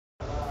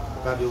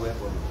Tukaambia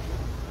uwepo.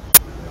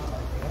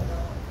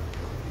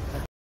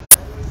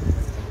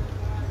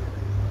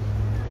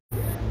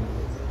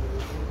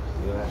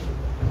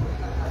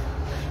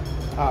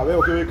 Ah, wewe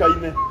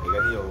ukiwekaine.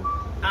 Iganio.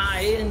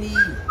 Ah, eni.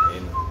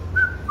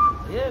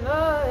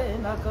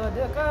 Ena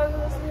kadeka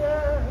usia.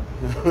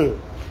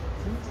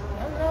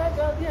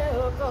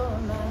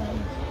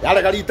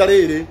 Yale garita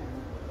riri.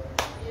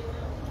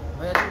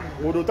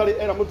 Mundu tari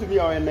era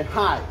mutumia wene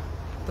hai.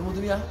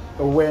 Tumutumia?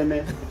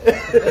 Wene.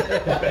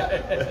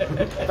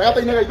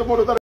 Tagata-inĩ gaitũ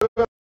mũndũ tari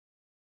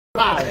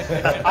hai.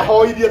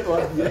 Ahoithie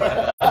twathie.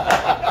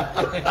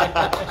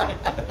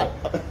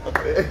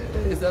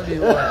 Sammy.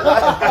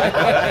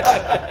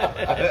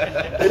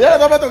 Ĩrĩa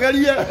thome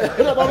tũgerie,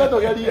 ĩrĩa thome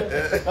tũgerie.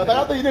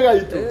 Gatagatĩ-inĩ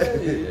gaitũ.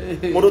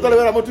 Mũndũ tari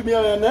wera mutumia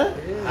wene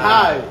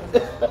hai.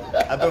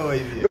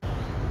 Atoithie.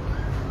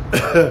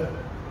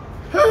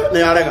 Nĩ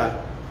arega.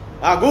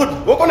 Ah, good.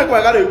 Gũkũ nĩ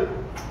kwega rĩu.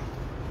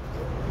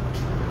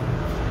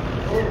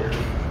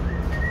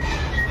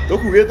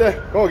 Tũkugĩte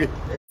kogi.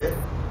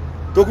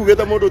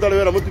 Tũkugĩte mũndũ ũtarĩ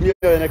wera mutumia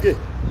wene kĩ?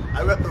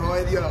 Agua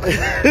tũhoithio.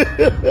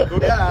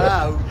 Tũrĩa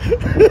arau.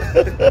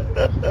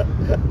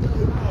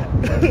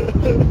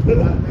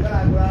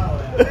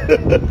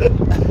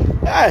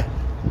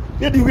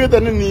 Niĩ ndiugĩte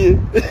nĩ niĩ.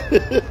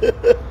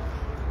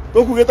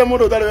 Tũkugĩte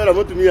mũndũ ũtarĩ wera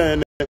mutumia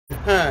wene.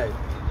 Hai.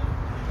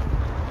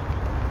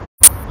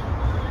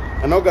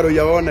 No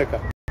Ngaruiya woneka.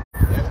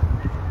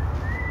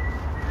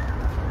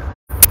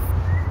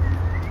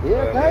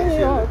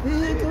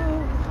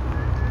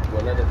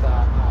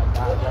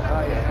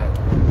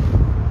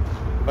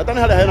 Bata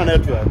nĩ harĩa hena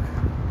network.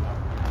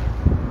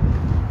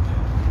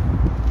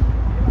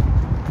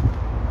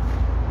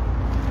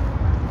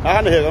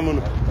 Haha nĩ hega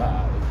mũno.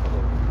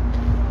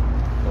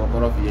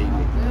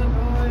 Gorobia-inĩ.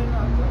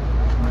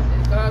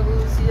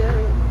 Kagucie.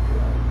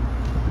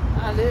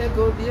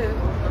 Alegorie.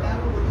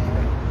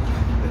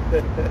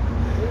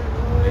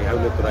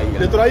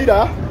 Nĩ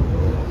tũraira?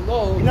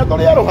 Nginya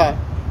tũrĩerũha.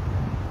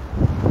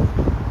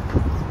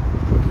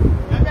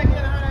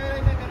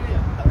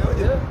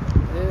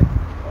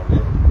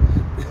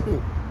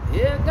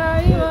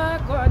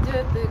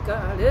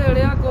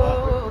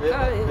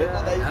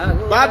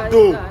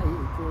 Bado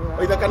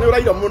Waithaka nĩ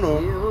ũraira mũno.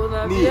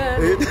 Niĩ.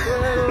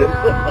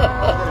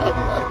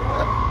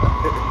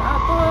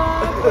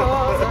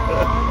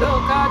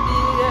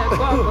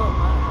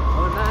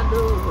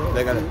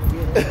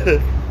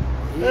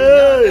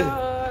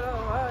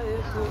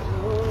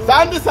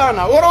 Asante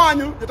sana. Ũhoro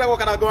wanyu? Njĩtagwo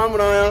Karangu wa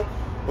Mũraya.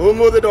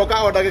 Ũmũthĩ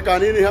ndoka o ndagĩka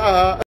nini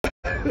haha.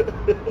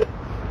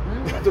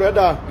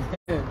 Tũrenda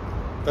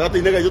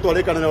tagata-inĩ gaitũ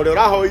twarĩkanĩra ũrĩa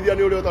ũrahoithia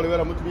nĩ ũrĩa ũtarĩ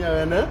wera mutumia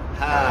wene.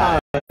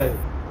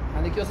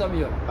 Anikio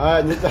Sammy.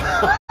 Ah, nyita.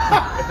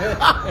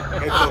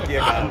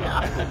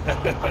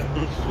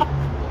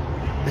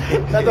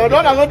 Na tondũ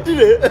ona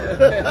gũtirĩ.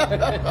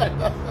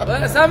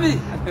 Sammy.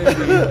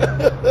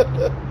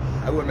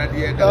 Agua na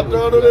dieta.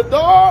 Tondũ nĩ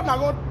ndona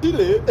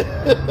gũtirĩ.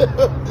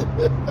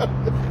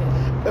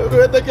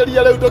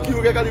 Rwetĩkĩria rĩu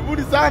tũkiuge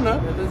karibuni sana.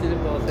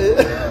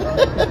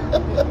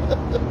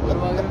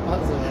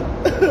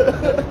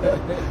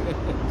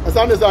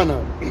 Asante sana.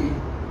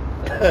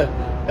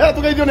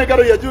 Tugeithio nĩ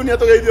Ngaruiya Junior,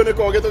 tugeithio nĩ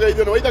Kogi,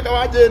 tugeithio nĩ Waithaka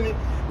wa Jeni.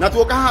 Na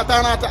tuoka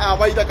hatana ta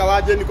Waithaka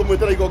wa Jeni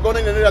kumwĩtĩra igongona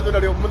inene rĩrĩa twĩna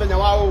rĩo mũthenya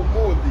wa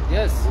ũmũthĩ.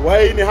 Yes.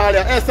 Waini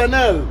harĩa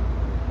SNL.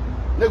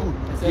 Nĩgu?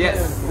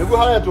 Yes. Nĩgu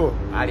haretwo?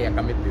 Harĩa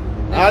Kamiti.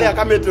 Harĩa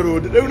Kamiti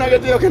Road. Rĩu na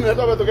gĩtĩo kĩnene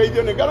twabe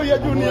tugeithio nĩ Ngaruiya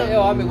Junior.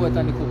 Eo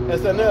amegweta nĩ kũ?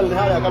 SNL nĩ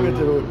harĩa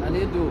Kamiti Road. Na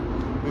nĩ ndũ.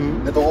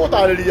 Nĩ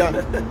tũgũtarĩria.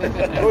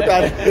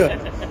 Tũgũtarĩria.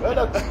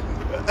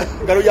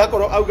 Ngaruiya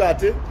akorwo auga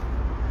atĩ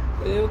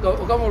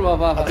ukamũrwa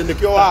baba. Atĩ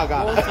nĩkĩo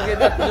waga.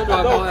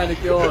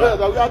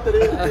 Twauga atĩrĩ.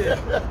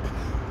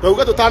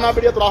 Twauga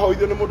tũtanambĩrĩria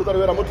tũrahoithio nĩ mũndũ ũtarĩ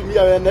wera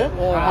mutumia wene.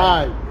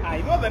 Hai.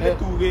 Ithuothe nĩ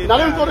tugĩte. Na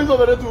rĩu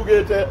ithuothe nĩ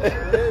tugĩte.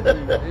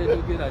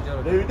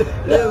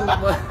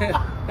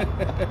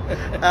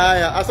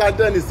 Aya,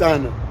 asanteni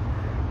sana.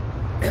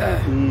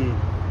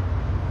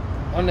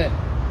 One.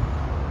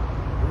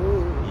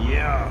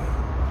 Yeah.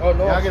 Oh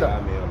no.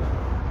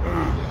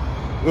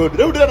 Good.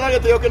 Rĩu ndĩrenda na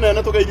gĩtĩo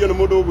kĩnene tũgeithio nĩ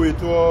mũndũ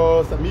ũgwĩtwo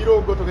Sammy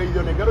Irungu,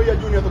 tũgeithio nĩ Ngaruiya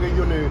Junior,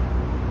 tũgeithio nĩ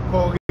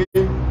Kogi.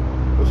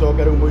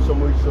 Tũcoke rĩu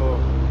mũico.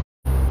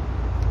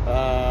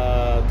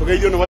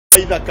 Tũgeithio nĩ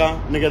Waithaka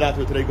nĩgetha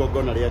twĩtĩre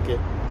igongona rĩake.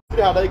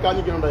 Tũtirĩ ha ndagĩka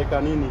nyingĩ no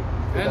ndagĩka nini.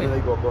 Twĩtĩre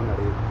igongona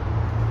rĩu.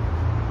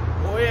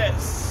 Oh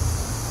yes.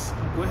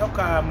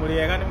 Ngwĩhoka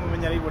mũrĩega nĩ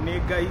mũmenyereirwo nĩ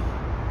Ngai.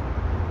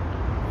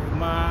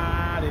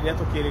 Rĩrĩa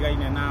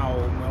tũkĩrĩgaine nao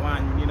ũmwe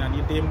wanyu niĩ na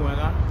niĩ ndĩ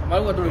mwega.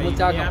 Kamaruga ndũrĩ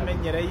mũchanga. Nĩ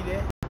amenyereire.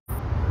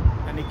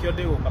 Na nĩkĩo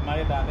ndĩgũka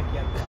marenda ndeke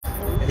atĩ.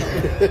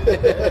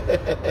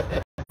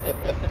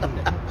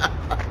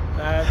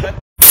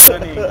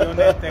 Nĩ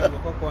ngĩonete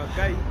guoko kwa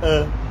Ngai.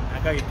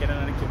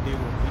 Agagĩkenana nĩkĩo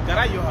ndĩgũka.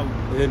 Ikarai o hau.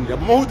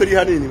 Mahutĩrie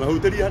hanini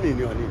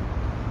hanini.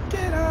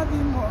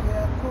 Kĩrathimo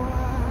gĩakwa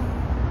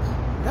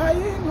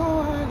Ngai no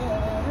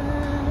agere.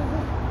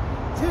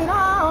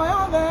 Njĩra o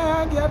yothe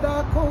angĩenda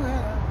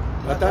kũgera.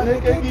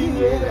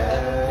 Matanĩkĩkinyĩre.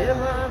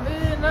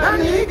 Na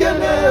ningĩ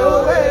nĩ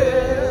ũĩ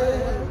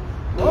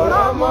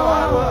mũromo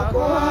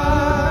wakwa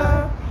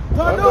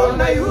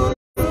na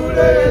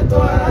ihurure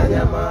twara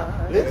nyama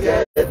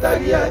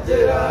rĩtietagia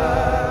njĩra.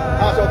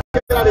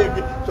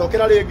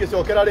 Cokera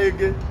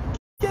rĩngĩ.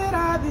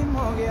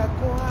 Kĩrathimo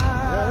gĩakwa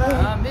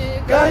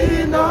Ngai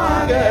no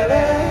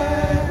agere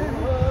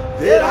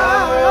njĩra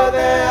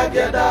yothe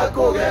angĩenda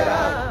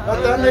kũgera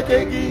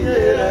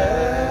atanĩkĩnginyĩre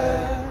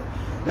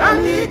na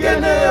ningĩ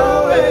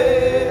nĩũĩ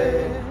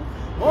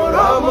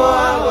mũromo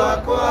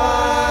wakwa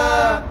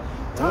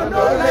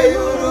tondũ na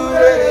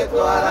ihurure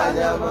rĩtwara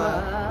nyama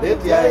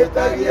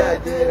rĩtiahĩtagia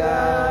njĩra.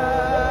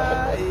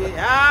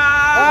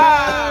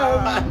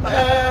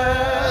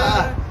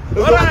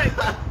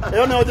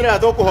 Ĩyo nĩyo njĩra ya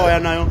tũkũhoya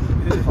nayo.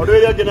 Ũndũ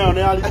ĩrĩa ĩngĩ nayo nĩ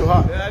yaritũha.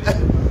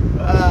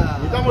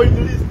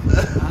 Nĩtamũinjilisti.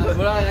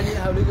 Buraya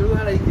hauriguru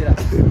haraikira.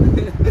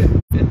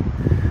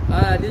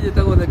 Niĩ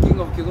njĩtagwo the king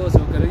of Kigoco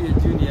Ngaruiya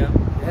Junior.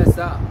 Yes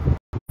sir.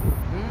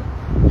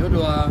 Nĩ ũndũ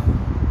wa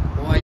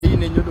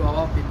hwaĩ-inĩ nĩ ũndũ wa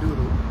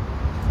Wapinduru.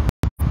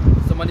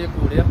 Somania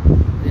kũrĩa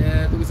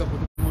tũgĩcoka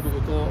mũndũ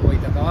gwĩtwo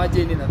Waithaka wa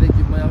Jane na thank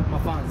you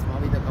mafans ma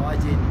Waithaka wa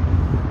Jane.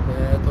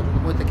 Tondũ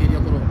nĩmwetĩkĩria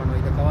kũrũgama na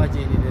Waithaka wa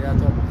Jane rĩrĩa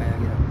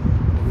twamũkayagĩra.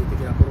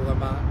 Nĩgwĩtĩkĩra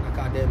kũrũgama na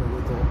kanda ĩno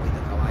gwĩtwo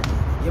Waithaka wa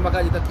Jane. Niĩ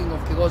makanjĩta king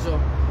of Kigoco.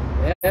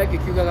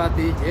 Kikiugaga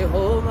atĩ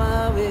Jehova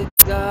wĩ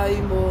Ngai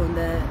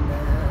mũnene,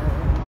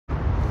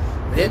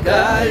 wĩ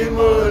Ngai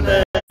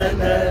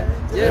mũnene,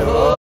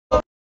 Jehova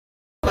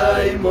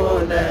Ngai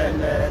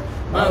mũnene,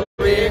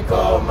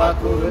 mawĩko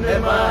maku nĩ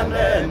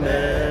manene.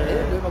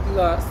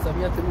 Makiuga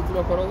Sammy atĩ rĩu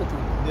tũrakorwo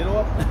gũtuma.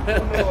 Nĩrwo.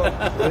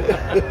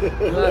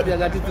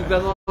 Nĩwathiaga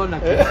titugathona.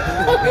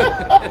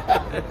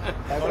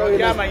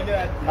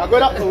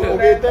 Agora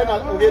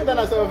ũgĩte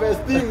na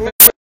self-esteem.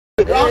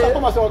 Ndĩrahota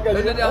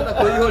kũmacokeria. Ndĩrahota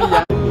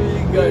kũihũria.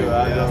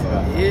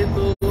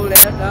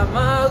 Turenda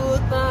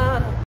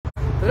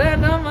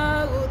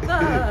maguta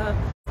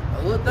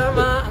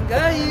ma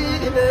Ngai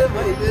nĩ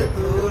maithe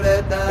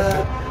turenda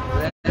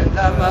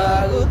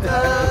maguta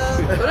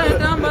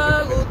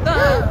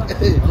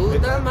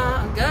ma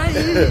Ngai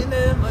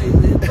nĩ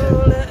maithe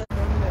turenda.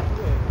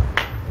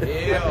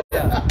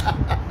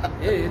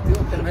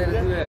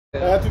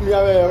 Atumia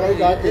wewe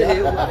waiga atĩa?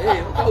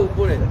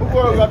 Ũkahumbũre.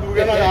 Ũkauga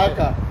nduge na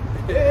gaka.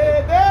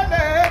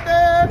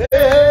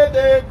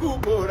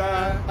 Kubura.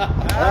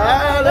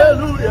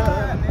 Hallelujah.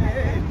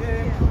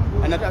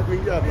 Anataka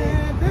kuingia hapo.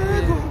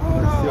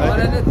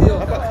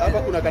 Hapa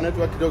kuna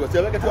kanetu kidogo.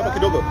 Siweke tu hapa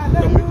kidogo.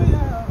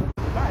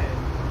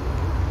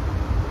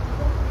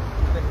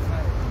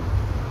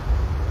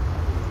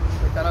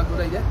 Karangu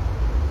ile.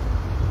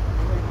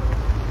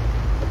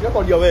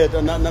 Hapo ndio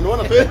wewe na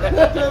naona tu.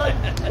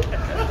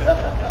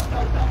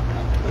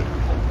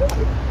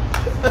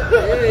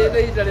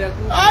 Ile ida ya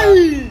kubwa.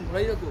 Ai!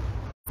 Unaida ku.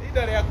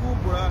 Ida ya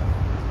kubwa.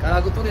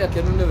 Karangu tũrĩa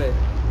kenu nĩwe.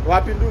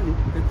 Wapi ndulu?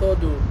 Nĩ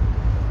tondũ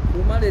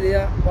kuma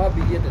rĩrĩa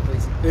wambirie ndeto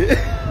ici.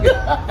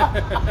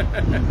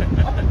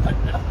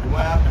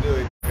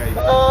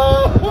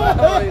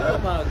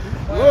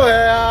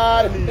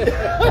 Muheani.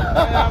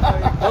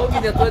 No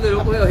nginya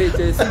twetherwo kũheo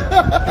HSC.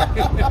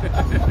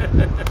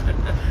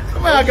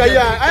 Aya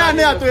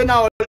nĩ atwĩ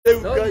nao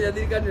rĩu. No nginya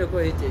thirikari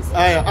kũheo HSC.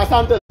 Aya,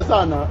 asante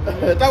sana.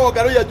 Tagwo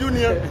Ngaruiya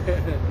Junior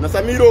na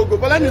Sammy Irungu.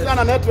 Poleni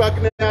sana network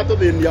nĩ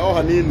yatũthĩnia o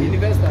hanini.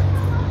 Investor.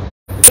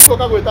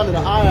 Tũka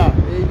gwĩtanĩra aya.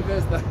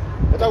 Investor.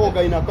 Tagwo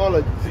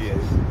gynecology.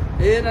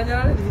 Na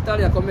nyararĩ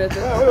thibitarĩ akomete.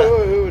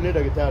 Ũyũ nĩ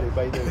ndagĩtarĩ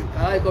by the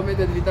way.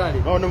 Komete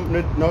thibitarĩ.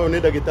 No nĩ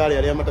ndagĩtarĩ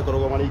arĩa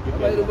matakoragwo marĩingĩ.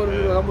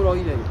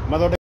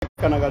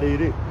 Mathondekanaga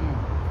rĩrĩ.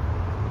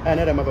 Aya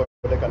nĩ arĩa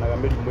mathondekanaga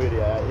mĩrimũ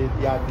ĩrĩa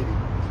ya thiri.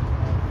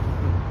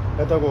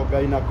 Tagwo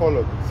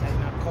gynecologist.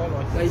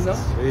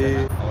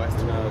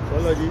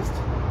 Gynecologist.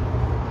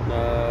 Na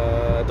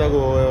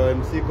tagwo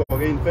MC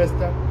Koge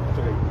Investor.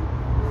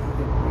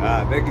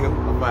 Thank you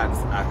fans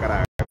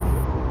Karangu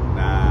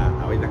na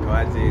Waithaka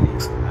wa Jane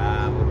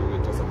mũndũ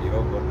gwĩtwo Sammy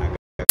Irungu na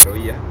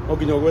Ngaruiya.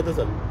 Okinya ũgwete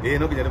Sammy?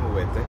 No nginya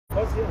ndĩmũgwete.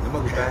 Nĩ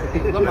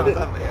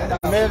maguta.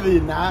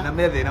 Na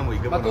methĩna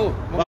mũingĩ mũno.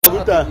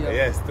 Maguta.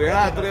 Yes, twĩ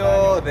haha tũrĩ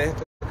othe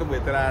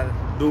tũkĩmwĩtĩra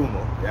ndumo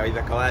ya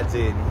Waithaka wa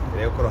Jane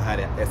ĩrĩa ĩkorwo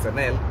harĩa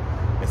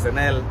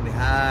SNL nĩ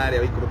harĩa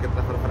waikũrũkĩte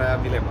na barabara ya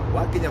Milema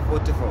wakinya 44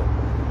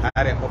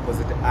 harĩa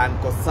opposite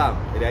Uncle Sam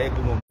ĩrĩa ĩ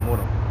ngumo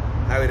mũno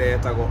hau ĩrĩa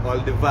ĩtagwo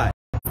Old Divide.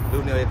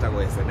 Rĩu nĩyo ĩtagwo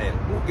SNL.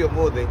 Mũngĩ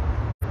ũmũthĩ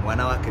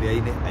mwana wa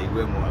kĩrĩa-inĩ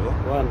aigue mwago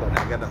na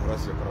nĩgetha ũhoro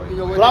ũcio ũkorwo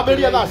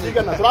tũrambĩrĩria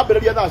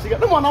thaa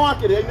cigana nĩ mwana wa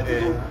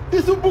kĩrĩa-inĩ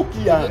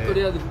ticumbukia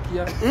tũrĩa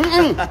thibukia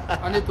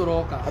nĩ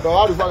tũroka andũ a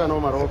warubaga no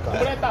maroka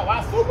Mreta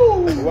wa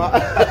subu.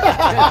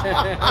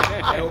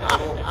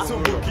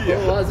 Sumbukia.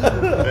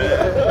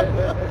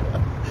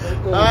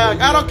 Aya,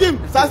 Karo Kim,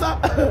 sasa.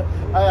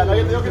 Aya, na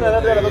gĩtĩo kĩnene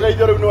ndĩrenda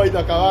tũgeithio rĩu nĩ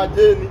Waithaka wa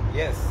Jane.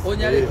 Yes.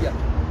 Ũnyarĩkia.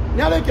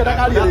 Nĩarĩkia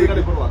ndakari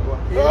rĩngĩ.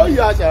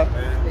 Oh, aca.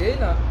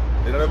 Ĩna.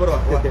 Ndĩna rwĩmbo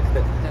rwakwa.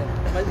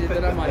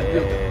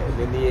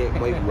 Niĩ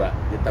mwaigua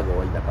njĩtagwo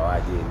Waithaka wa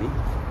Jane.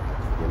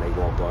 Ndĩna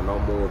igongona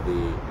ũmũthĩ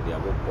rĩa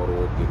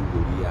gũkorwo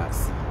ngĩrugũria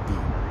CD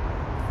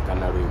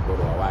kana rwĩmbo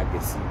rwa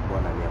Wangeci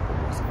mwana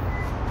nĩekũmoca.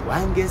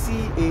 Wangeci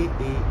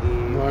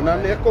mwana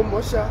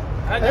nĩekũmoca.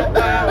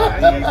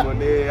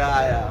 Imone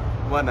haya.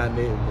 mwana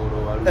nĩ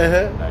mũrũaru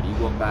na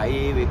rigo kaĩ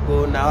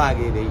wĩkũna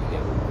wagĩrĩire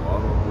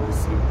gũkorwo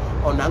mũciĩ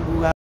ona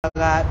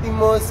ngugaga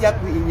thimũ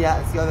ciaku inya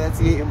ciothe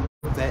ciĩ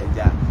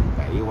mũcenja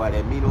kaĩ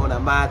waremirwo na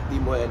mati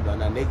mwendwa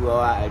na nĩguo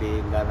warĩ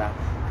ngatha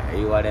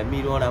kaĩ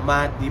waremirwo na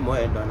mati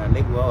mwendwa na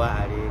nĩguo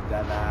warĩ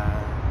ngatha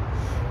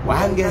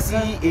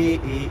Wangeci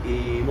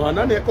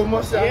mwana nĩ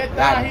kũmoca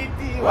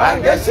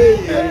Wangeci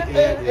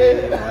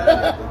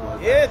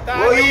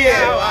Oye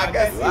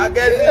Wangeci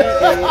Wangeci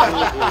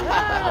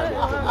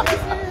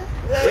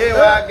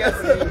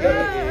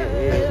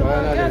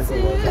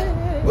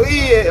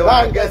Oye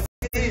Wangeci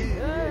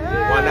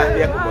Mwana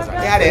nĩ kũmoca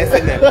kĩarĩ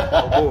SNL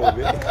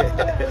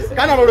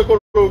kana rũrĩkũ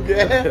rũngĩ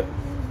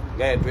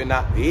twĩna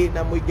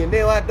wĩna mũingĩ nĩ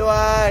wa andũ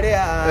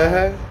arĩa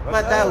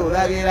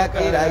matahũthagĩra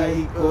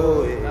kĩraiko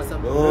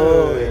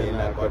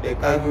nako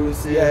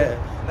ndĩkagucie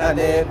na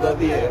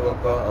nĩngũthiĩ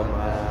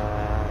gũkoma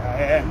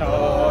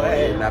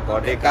nako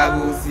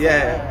ndĩkagucie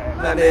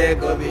na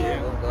nĩngũthiĩ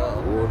gũkoma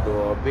mũndũ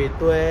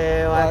ombĩtwe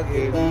wa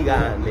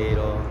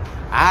kĩriganĩro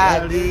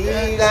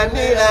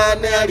ariganĩra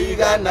nĩ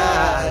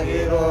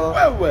ariganagĩrwo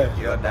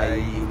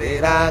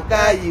kĩondainĩra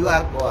Ngai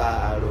wakwa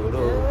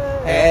rũrũ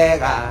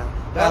hega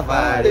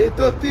thabarĩ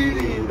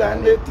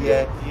tũtirindanĩtie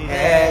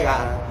hega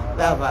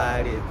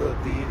thabarĩ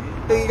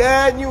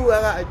tũtirindanĩtie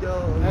nyuaga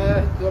njohi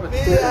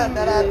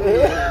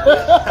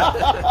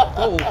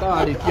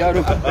ũkarĩkia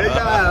rũ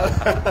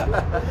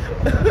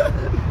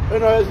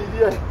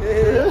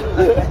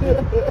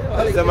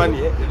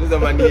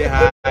Tucemanie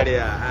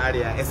harĩa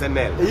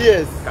SNL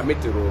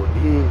Kamiti Road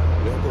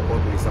nĩho tũkorwo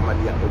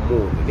tũgĩcemania ũmũthĩ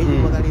nĩ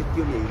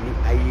nyumagarĩtio nĩ aini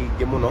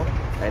aingĩ mũno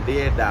na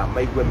ndĩrenda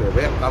maigue me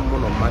welcome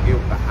mũno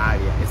magĩũka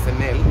harĩa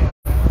SNL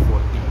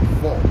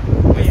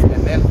 44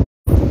 SNL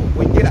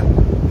kũingĩra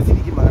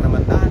ciringi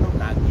 500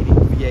 na ngiri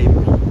VIP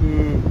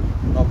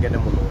no ngene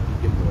mũno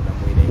ingĩmwona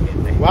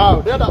mwĩrehete wow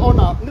ndĩrenda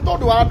ona nĩ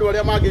tondũ wa andũ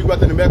arĩa mangĩigua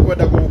atĩ nĩ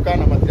mekwenda gũka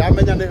na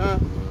matiramenya nĩ ha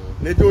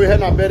nĩ njũĩ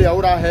hena mbere ya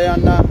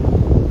ũraheana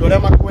andũ arĩa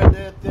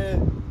makwendete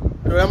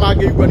andũ arĩa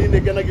mangĩigua niĩ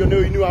nĩngenagio nĩ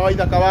ũini wa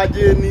Waithaka wa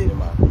Jane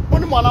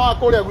nĩ mwana wa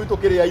kũrĩa gwitũ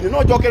kĩrĩa-inĩ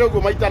no njokere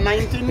ũguo maita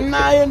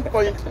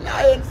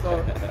 99.9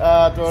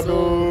 tondũ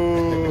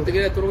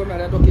tũtigĩre tũrũgame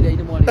arĩa andũ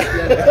kĩrĩa-inĩ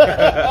mwarĩkia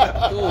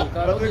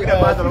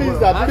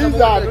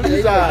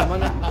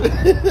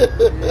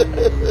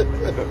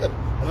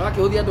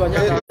nakĩhũthia andũ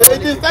anyaka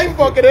it is time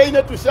for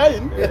kĩrĩa-inĩ to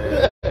shine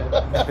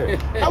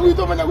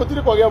agwitũ menya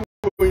gũtirĩ kwagĩa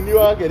mũini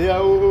wa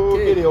kĩrĩa ũguo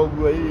rĩu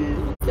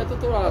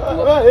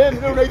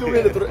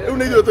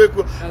nĩ ithuĩ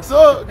twĩkuo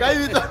so Ngai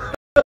witũ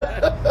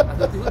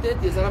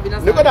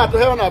nĩko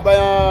ndatũheo namba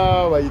ya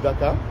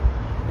Waithaka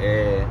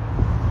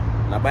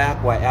namba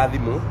yakwa ya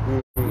thimũ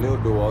nĩ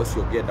ũndũ wa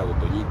ũcio ũngĩenda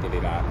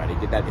gũtũnyitĩrĩra na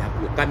rĩngĩ ndathiĩ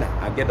hakuhĩ kana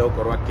angĩenda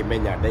gũkorwo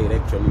akĩmenya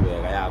direction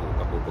wega ya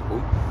gũka kũndũ kũu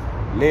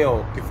nĩyo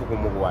 07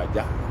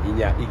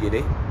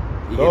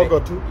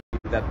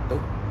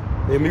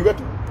 2 mĩuga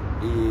tu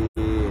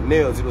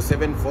nĩyo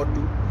 0742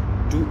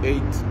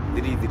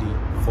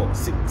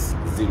 283346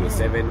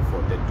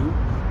 0742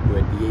 28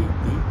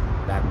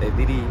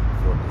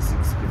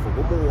 3346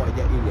 kifungu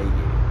mũgwanja inya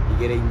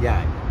igĩrĩ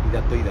inyanya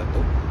ithatũ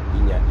ithatũ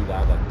inya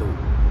ithathatũ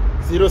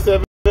 07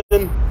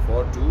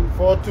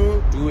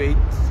 42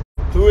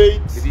 28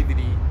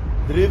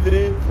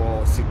 33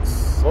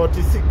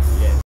 46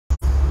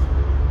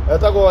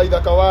 etagwo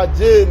Waithaka wa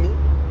Jane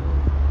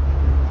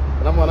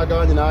na mwanake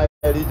wa nyina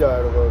Elija wa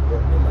rũgongo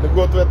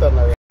nĩguo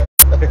twetanaga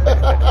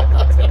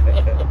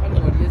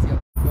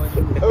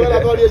wala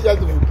twarie cia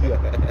thubukia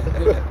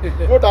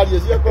mũtarie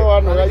ciakwa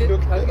wanoga indo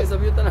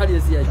angĩcamio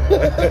tanarie cianyu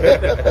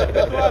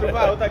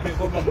twaruga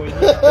ũtakĩkoma mũini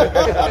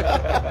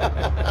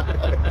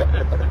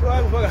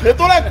nĩ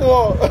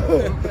tũrekwo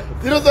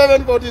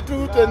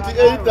 0742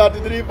 28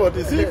 33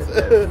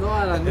 46 no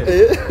arani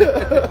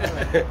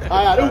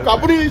aya rĩu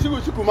kambuni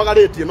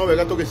cikumagarĩtie no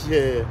wega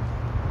tũgĩcihe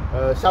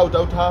shout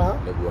out haha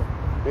nĩguo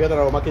nĩgetha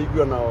nao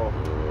makĩigua nao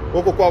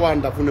gũkũ kwa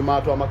Wonderful nĩ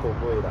matwa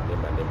makũngũĩra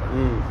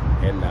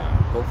hena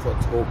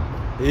comfort home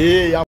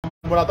ya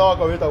mũrata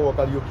wakwa wĩtagwo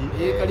Kariũki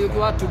Kariũki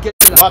wa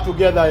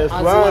together as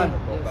one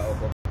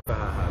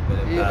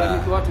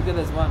Kariũki wa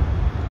together as one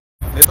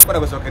nĩ tũkwenda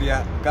gũcokeria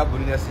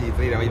kambuni iria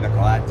citĩire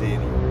Waithaka wa Jane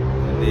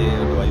nĩ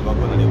ũndũ wa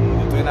igongona rĩu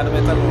twĩna andũ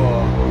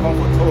metagwo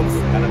comfort homes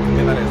kana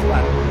together as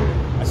one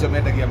acio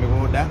mendagia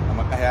mĩgũnda na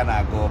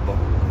makaheana ngombo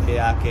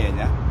ya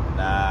Kenya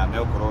na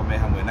megũkorwo me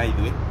hamwe na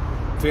ithuĩ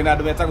twĩna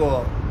andũ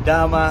metagwo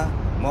Dama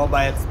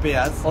Mobile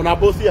Spares ona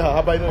bosi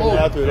haha by the way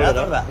ya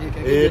twĩrora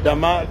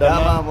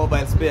Dama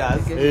Mobile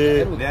Spares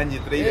nĩ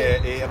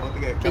anyitĩrĩire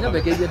Kenya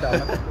bekeje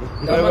Dama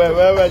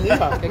wewe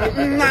nyiha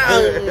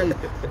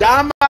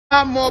Dama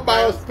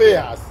Mobile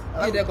Spares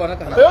ndio kona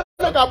kana hiyo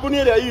ni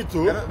kampuni ile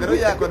itu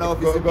Ngaruiya yako na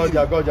ofisi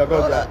goja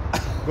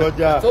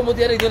so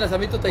mutiare ndio na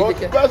Sammy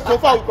tutaidike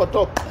sofa uko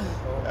top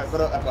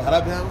ako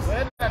Harambee House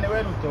nĩ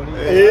we Lutori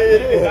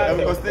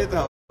ako State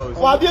House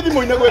wathie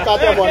thimũ-inĩ gwĩka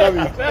atĩa mwana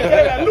witũ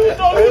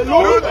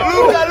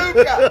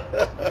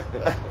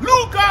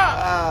Luka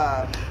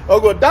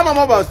oguo Dama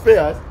Mobile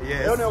Spares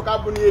ĩyo nĩyo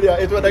kambuni ĩrĩa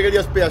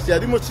ĩtwendagĩria spares cia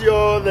thimũ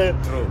ciothe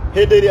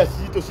hĩndĩ ĩrĩa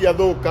citũ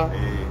ciathũka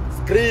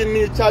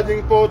screen,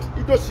 charging port,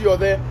 indo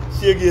ciothe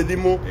ciĩgiĩ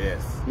thimũ.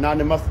 Yes. Na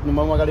nĩ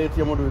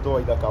mamagaretie mũndũ witũ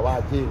Waithaka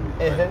wa Jane.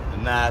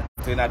 Na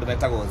twina andũ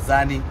metagwo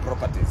Zani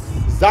Properties.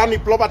 Zani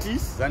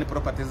Properties. Zani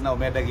Properties na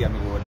umendagia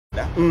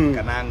mĩgũnda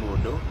kana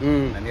ng'ũndũ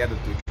na nĩ andũ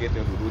twĩkĩte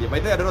ũthuthuria. By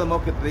the way, andũ othe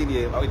mokĩte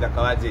thĩinĩ wa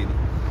Waithaka wa Jane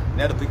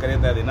nĩ andũ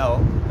tũikarĩte thĩ nao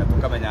na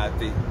tũkamenya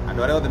atĩ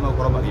andũ arĩa othe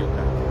magũkorwo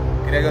magĩũka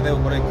kĩrĩa gĩothe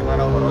gũkorwo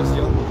ikĩrora ũhoro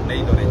ũcio nĩ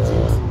indo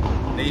legit,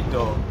 nĩ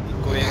indo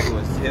ikoretwo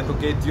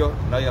cihetũkĩtio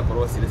na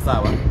igakorwo cirĩ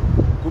sawa.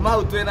 Kuma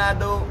hau twĩna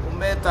andũ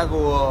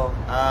metagwo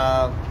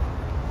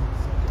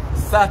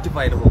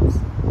certified homes.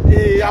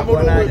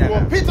 Amũndũ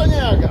gwĩtwo Peter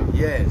Nyaga.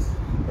 Yes.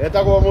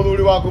 Etagwo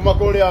mũthuri wa kuma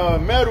kũrĩa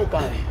Meru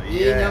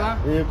Nyaga.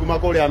 Kuma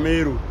kũrĩa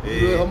Meru.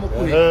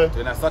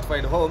 Twĩna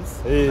certified homes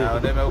na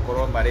nĩ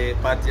megũkorwo marĩ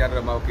party ya andũ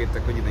arĩa mokĩte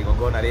kũnyita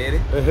igongona rĩrĩ.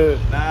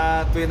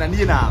 Na twĩna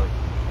niĩ nawe.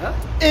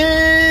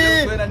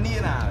 Twĩna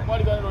niĩ nawe.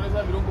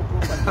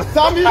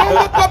 Sammy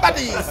Irungu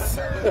Properties.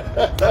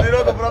 Sammy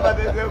Irungu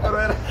Properties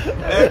gũkorwo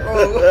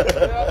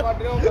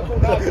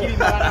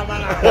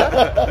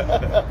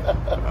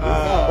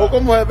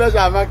ũkũmũhe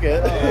mbeca make.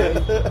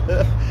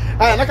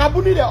 Aya, na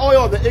kambuni ĩrĩa o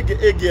yothe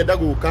ĩngĩenda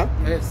gũka,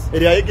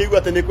 ĩrĩa ĩngĩigua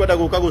atĩ nĩ kwenda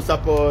gũka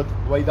gũ-support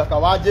Waithaka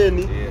wa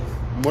Jane,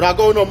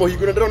 mũrango ũyũ no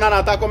mũhingũre. Ndĩrona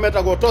arata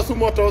metagwo Tosu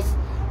Motors,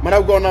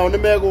 marauga onao nĩ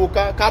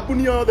megũka.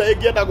 Kambuni yothe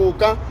ĩngĩenda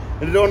gũka,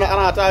 ndĩrona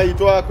arata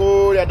aitũ a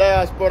kũrĩa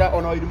diaspora,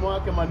 ona Wairimu wa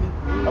Kĩmani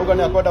auga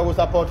nĩ akwenda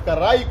gũ-support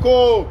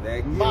Karaiko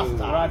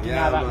Master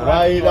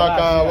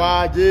Waithaka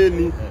wa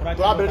Jane.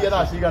 Twambĩrĩria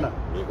thaa cigana?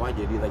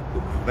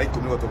 Thaa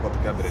 10 nĩguo tũkorwo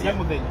tũkĩambĩrĩria. Cia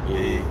mũthenya.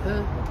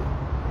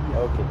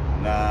 Okay.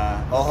 Na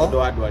oho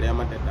andũ arĩa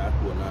matendaga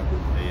kuona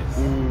nduma.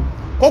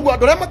 Koguo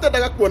andũ arĩa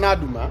matendaga kuona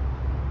nduma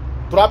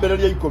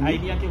tũrambĩrĩria 10.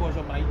 Aini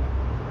akĩgoco maraina.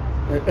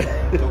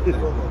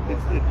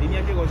 Aini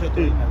akĩgoco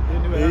tũraina.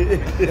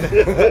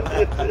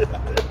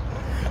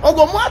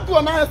 Oguo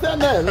mwatuona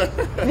SNL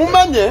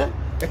mumenye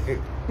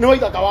nĩ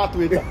Waithaka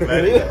watwĩta.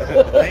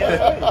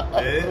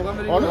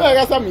 Nĩ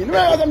wega Sammy, nĩ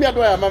wega Sammy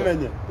andũ aya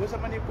mamenye.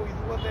 Tũcemanie kũu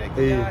ithuothe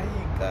nginya hinga.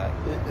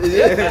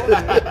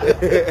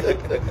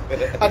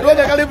 Andũ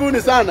othe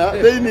karibuni sana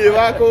thĩinĩ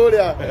wa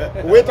kũrĩa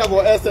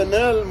wĩtagwo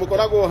SNL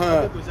mũkoragwo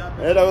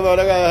enda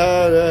gũthondeka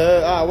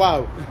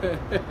wow.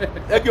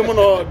 Ekio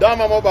mũno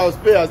Dama Mobile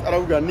Spares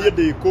arauga niĩ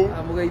ndĩ kũu.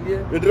 Amugeithie.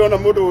 Nĩ ndĩrona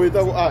mũndũ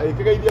wĩtagwo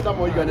ĩkĩgeithie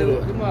ndamoiganĩre.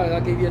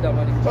 Ndĩmwagageithie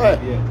ndamani.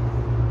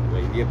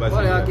 Weithie basi.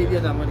 Wagageithie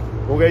ndamani.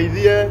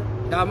 Ũgeithie.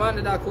 Ndama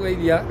nĩ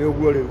ndakũgeithia. Nĩ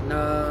ũguo rĩu.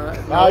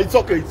 Na it's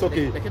okay, it's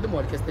okay. Reke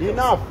ndĩmwandĩke status.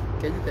 Enough.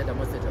 Kenyi tenda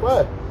message.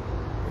 We.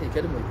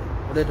 Kedi mwite.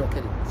 Unaitwa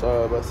Kedi.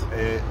 Sawa basi.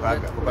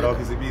 Waga kupata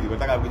ofisi mbili,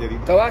 unataka kuja lini?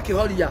 Kawaki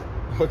horia.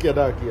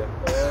 Ũkĩendakia.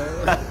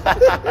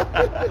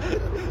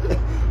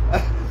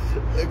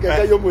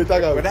 Kaka yo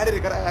mwĩtaga.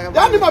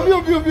 Yani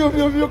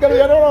mabiũ kana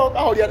ya no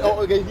ahoria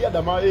geithia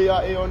ndama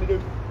ĩyo nĩ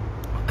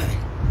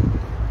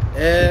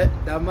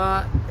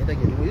Ndama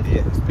endagia thimũ.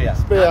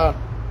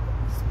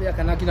 Spare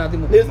kana kina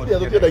thimũ. Nĩ spare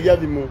tũkĩendagia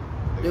thimũ.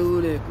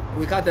 Rĩu rĩ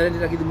gwĩkata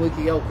rĩndĩ thimũ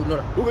iki gĩa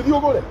gũkunũra. Ũgĩthiĩ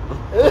ũgũre.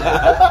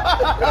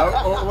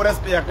 Ũgũre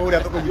spare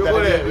kũrĩa tũkũnyita.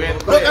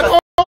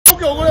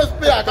 Ũgũre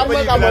spare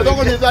kama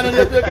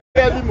tũkũnyitanĩria twĩke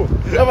thimũ.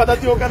 Nĩ bata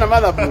ti ũka na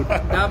mathabu.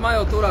 Ndama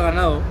yo tũraga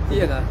nao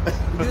tiega.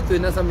 Ithuĩ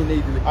twĩna Sammy nĩ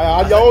ithuĩ. Aya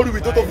aria ũru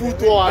witũ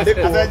tũbutwo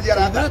wandĩkwo.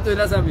 Ithuĩ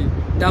twĩna Sammy.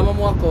 Ndama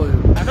mwaka ũyũ.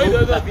 Andũ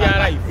ithuothe ti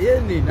a live.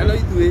 Yeni na no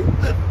ithuĩ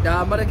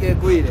ndama reke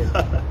ngwĩre.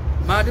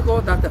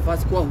 Maandĩko that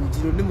first kwa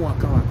hunjirwo nĩ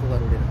mwaka wa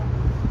kũgarũrĩra.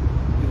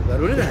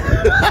 Garũrĩra.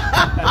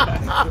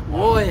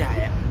 Oya.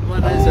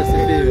 Mwana Yesu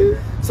asifiwe.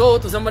 So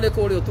tusemane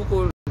kũrĩa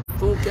ũtukũ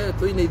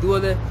tũine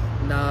ithuothe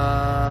na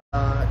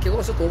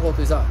kĩgoco tũgũkorwo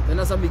twĩ sawa.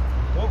 Twĩna Sammy.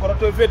 Tũgũkorwo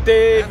twĩ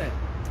fĩtĩ.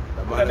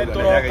 Nĩ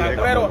tũroka.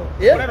 Kũrerwo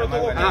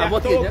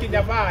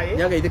tũkinya baĩ.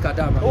 Nĩageithĩka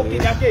ndama.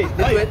 Tũkinya kĩ?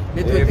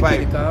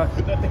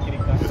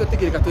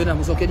 Nĩtwĩtĩkĩrĩka twĩna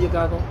mũcokerie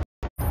ngatho.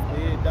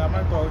 Ndama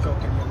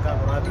twagũcokeria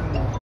ngatho rathimũ.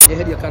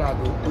 Yeheria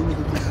Karangu.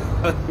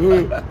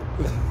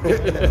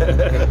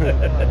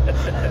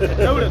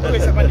 Rĩu rĩ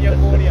tũgĩcemania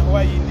kũrĩa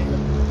hwaĩ-inĩ.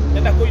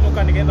 Nenda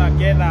kũinũka nĩgetha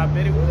ngethambe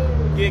rĩu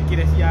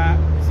ngĩkĩre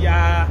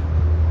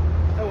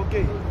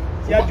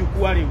cia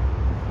njukua rĩu.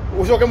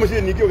 Ũcoke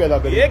mũciĩ ningĩ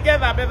ũgethambe.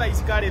 Ngethambe thaa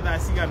ici karĩ thaa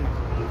cigana.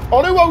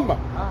 O rĩu wauma.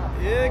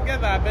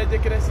 Ngethambe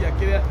njĩkĩre cia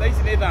kĩrĩa thaa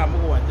ici nĩ thaa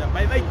 7.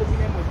 By thaa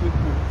 11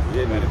 twĩkuo.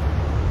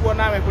 Kuo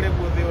nawe kule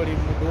kuothe uri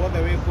mtu wothe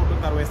we kundo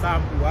tarwe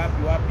sample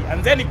wapi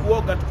anzeni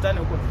kuoga tutane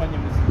huko tufanye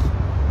muziki.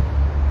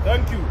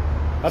 Thank you.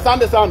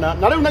 Asante sana.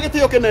 Na rĩu na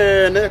gĩtĩo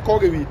kĩnene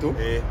koge witũ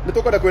nĩ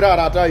tũkwenda kwĩra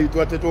arata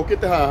aitũ atĩ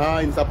tũkĩte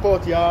haha in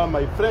support ya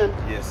my friend.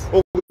 Yes.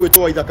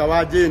 Ũgwĩtwo Waithaka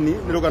wa Jane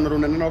nĩ rũgano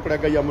rũnene no kũrĩa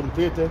Ngai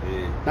amũrutĩte.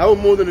 Na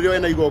ũmũthĩ nĩrĩo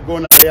ena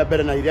igongona rĩa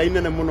mbere na iria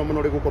inene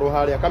mũno rĩgũkorwo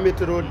harĩa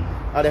Kamiti Road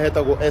harĩa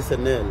hetagwo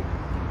SNL.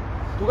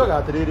 Tugaga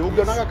atĩrĩrĩ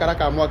ũngĩona gakara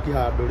ka mwaki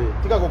handũ rĩ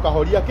tiga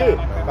gũkahoria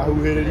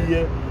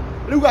kahuhĩrĩrie.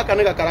 Rĩu gaka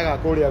nĩ gakara ga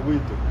kũrĩa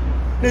gwitũ.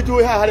 Nĩ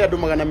njũĩ haha harĩ andũ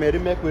 200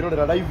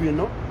 mekwĩrorera live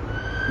ĩno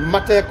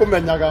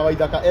matekũmenyaga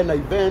Waithaka ena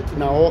event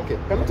na oke.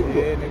 Kana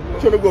tiguo.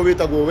 Ũcio nĩguo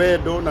wĩtagwo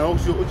wendo na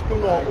ũcio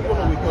no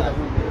gwĩkora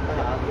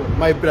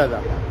my brother.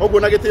 Ũguo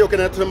na gĩtĩo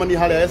kĩnene tũcemanie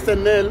harĩa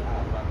SNL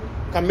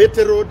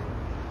Kamiti Road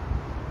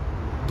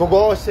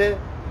tũgoce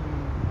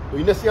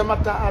ine cia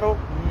mataro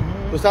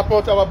to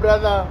support our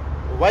brother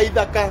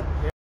Waithaka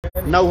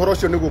na uhoro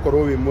cio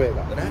nigukorwo wi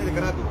mwega Ndari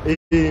Karangu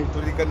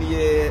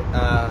turirikanie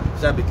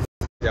shabiki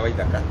ya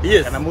Waithaka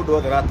kana mundu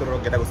othe raturwo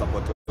ngenda gu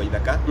support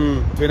Waithaka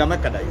twina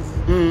merchandise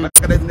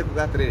ni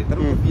kugatriri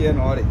taru pia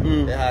no ri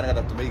ehara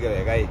gata tumeige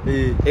wega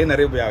ina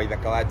rebo ya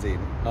Waithaka wa jeni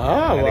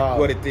wow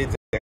quality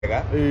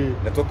njega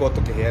na tuko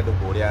tukihe andu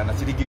kuria na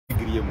ciringi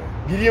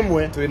ngiri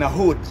imwe twina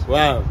hood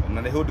wow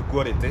na ni hood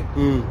quality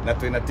na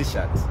twina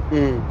t-shirt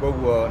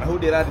koguo na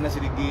hood irathi na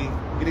ciringi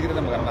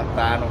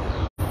 2,500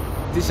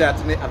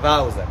 t-shirt ni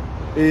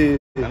 1,000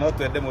 na no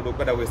twende mundu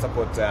kwenda gwi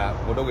support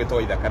mundu gwitwa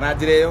Waithaka na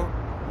njira iyo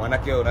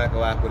mwanake uraka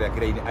wa kuria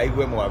kiraini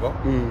aigue mwago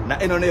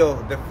na ino niyo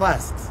the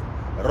first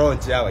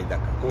launch ya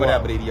Waithaka kuma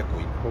yambiriria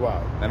kuina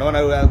wow na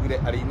nona uragire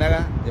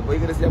arinaga nyimbo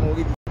igire cia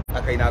mugithi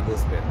akaina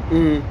gospel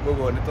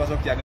koguo ni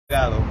twacokia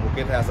ngalo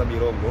mukete ya Sammy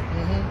Irungu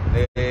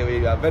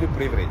we are very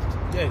privileged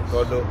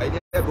tondu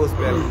aina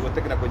gospel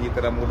gutekena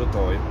kunyitirira mundu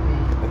toyo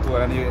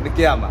nituona ni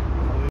kiama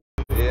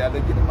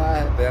athiki ni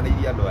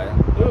maheanirie andu aya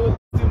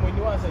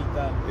mwini wa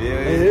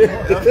saitani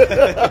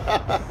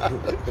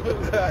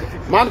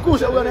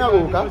Mankush auga ni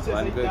aguka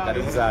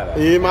karibu sana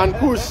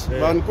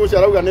Mankush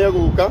arauga ni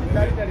aguka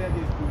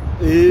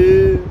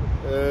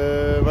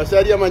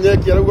Masharia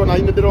Manyeki arauga na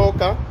ine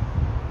ndiroka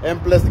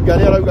Empress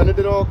Gari arauga ni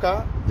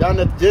ndiroka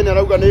Janet Jane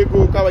arauga ni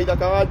guka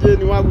Waithaka wa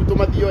Jeni wa gutu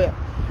mathioya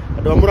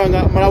andu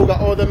amuranga marauga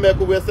othe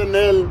meku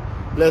SNL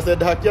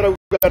Blessed Haki arauga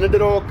ni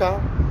ndiroka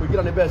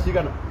kugira ni mbeca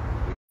cigana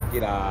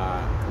gira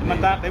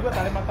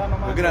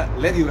gira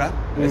regular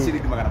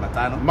ciringi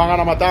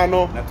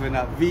 500 na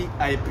twina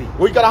VIP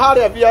uikara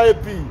haria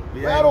VIP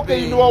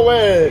werukiinwa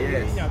we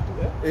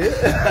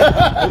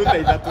uruta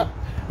ithatu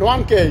no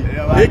 1K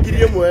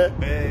ngiri imwe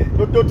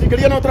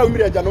tutigeria no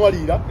turaumire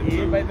Januari ira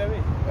by the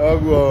way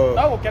aguo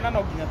na gukena no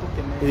nginya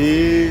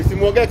tukene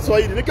simuonge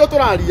Kiswahili nikio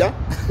turaria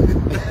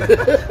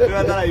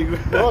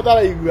no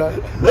taraigua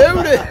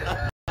riu ri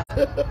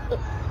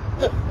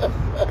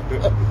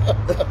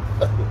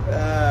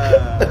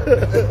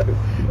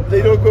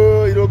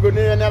Irungu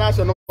ni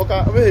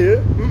araconoka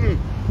we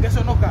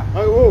ngeconoka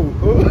oh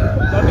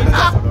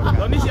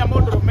doni cia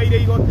mundu meire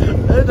igoti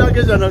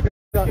ngeconoka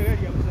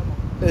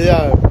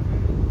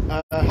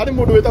hari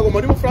mundu wetagwo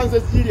Mwalimu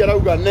Francis Jiri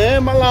arauga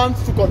Neema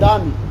Lands tuko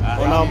ndani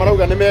ona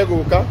marauga ni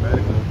meguka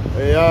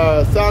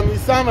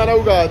Sammy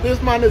arauga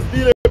this man is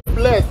really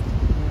blessed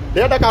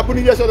ndenda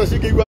kampuni iria ciothe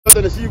cingĩigua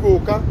tene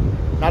ciguka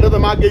na andũ othe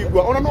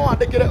mangĩigua ona no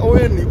wandĩkĩre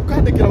Oweni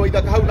ukandĩkĩra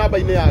Waithaka hau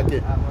namba-inĩ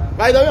yake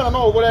by the way ona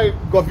no ũgũre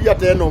ngobia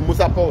ta ĩno mu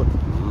support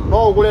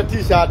no ũgũre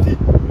t-shirt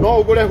no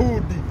ũgũre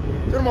hoodie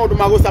nĩ maũndũ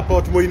ma gũ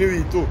support mũini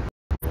witũ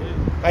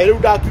kaĩ rĩu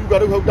ndakiuga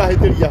rĩu hau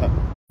ndahĩtĩria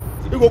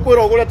rĩu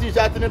gũkwĩra ũgũre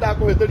t-shirt nĩ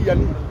ndakũhĩtĩria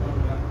ni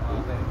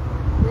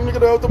nĩ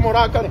kĩndũ gĩtũma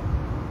ũrakare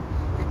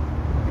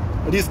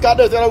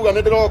Riscades arauga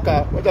nĩ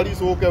ndĩroka wacha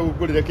ricũke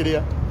ũngũrĩre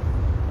kĩrĩa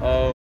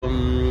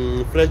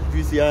fresh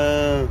juice ya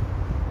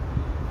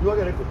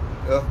yuaga reko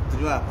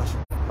tunywa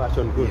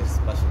passion good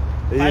yes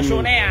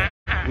passionea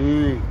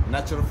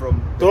natural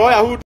from Troya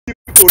hood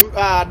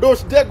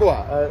dos degwa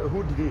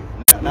hood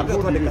na pia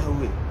twandika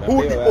hawe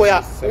hood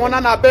oya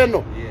ona na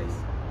beno yes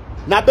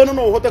na beno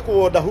no uhote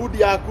kuoda hood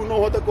yaku no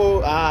uhote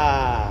ko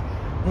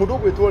mundu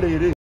gwitwo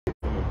riri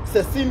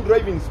Cecin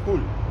driving school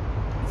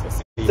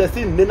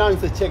Cecin ni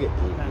Nancy Chege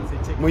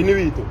muini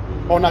witu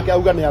ona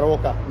kauga ni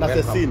aroka na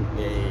Cecin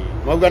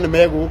mauga ni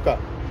meguka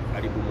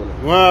karibu muno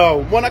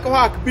wow mwana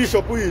kwa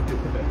bishop witu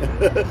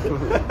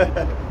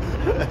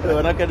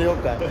ona kene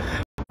yoka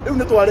riu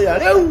ni twaria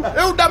riu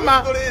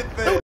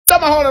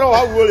dama horero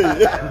hau uri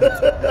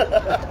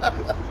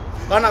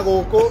kana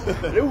guku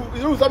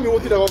riu Sammy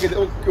gutire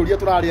gokiuria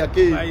turaria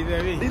ki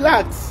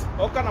relax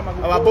oka na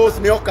magugu our boss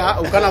ni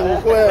oka ukana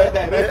guku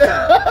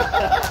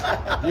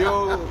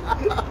yo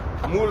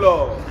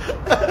mulo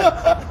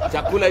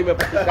chakula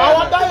imepatikana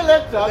our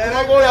director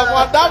tunagoya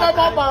kwa dama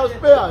mama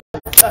spare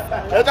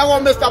eta kwa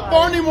Mr.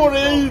 Pony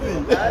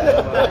Mureithi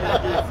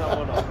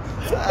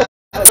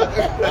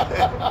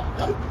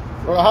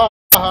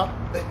Aha.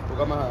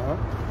 Kama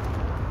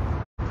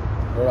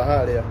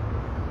haria.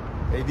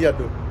 Eithia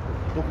ndu.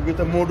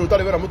 Tukugite mundu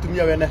utari wera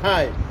mutumia wene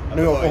hai.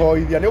 Ni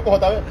ukuhoithia, ni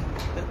ukuhota we.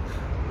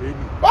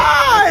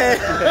 Bye.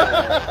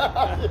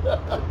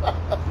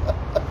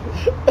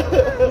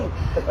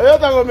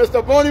 Ayata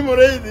Mr. Pony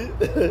Mureithi.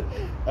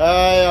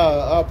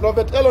 Aya,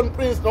 Prophet Elon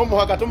Prince no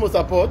muhaka tumu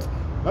support.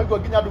 Nako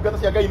ginya ndungata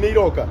cia Ngai ni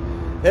iroka.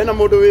 Hena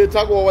mundu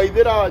witagwo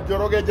Waithira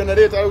Njoroge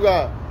generator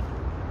auga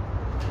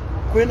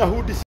kwina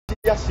hudi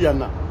cia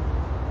ciana.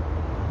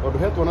 Ondu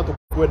hetwo na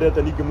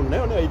tukwendete ningi muno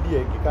nayo ni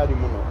idea ingikari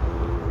muno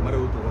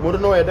mundu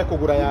no ende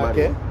kugura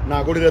yake na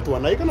agurire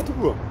twana ikana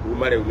tuguo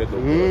uma riu ne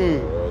tuguo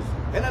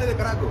ena ni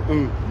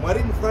Karangu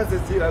Mwalimu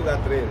Francis Jiri auga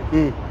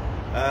training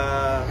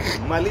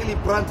Malili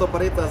Plant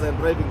Operators and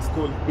Driving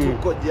School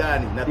tuko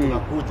jani na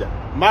tunakuja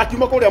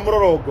makiuma kuria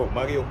Mororongo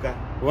magioka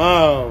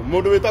wow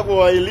mundu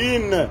witagwo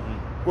Eileen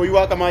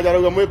kuiwa kama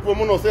arauga mwikuo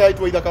muno se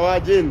aitwa Waithaka wa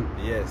Jeni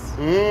yes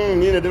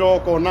ni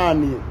ndiroka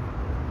nani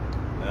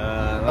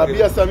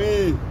abia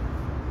Sammy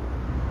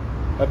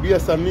Abia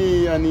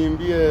Sammy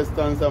aniimbie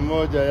stanza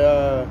moja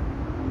ya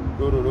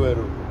Guru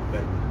Rweru.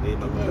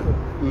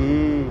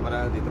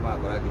 Mara di tama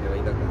kora kinya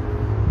Waithaka.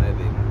 Na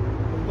thina.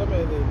 Ngome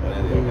thina.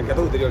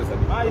 Akato utirio ni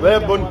Sammy. We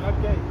bon.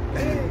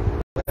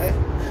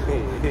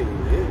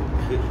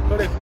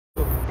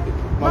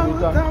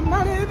 Maguta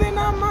marede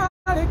na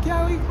mare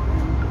kiawi.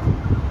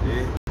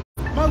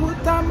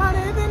 Maguta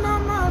marede na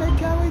mare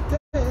kiawi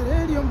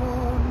tererio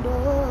mondo.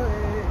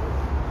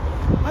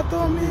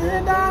 Atomi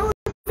enda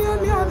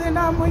udio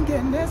na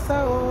mwingene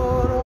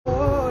saoro.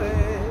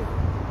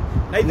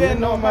 Na ithe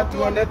no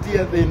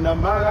matuonetie thina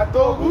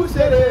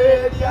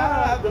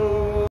magatugucereria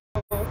thu.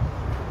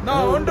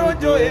 No ndo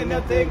njoe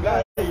na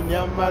tenga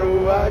Inya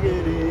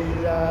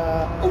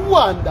maruagirira.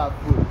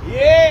 Wonderful.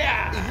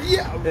 yeah.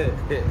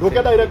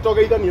 Duka director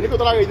geithania niko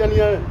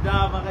tarageithania.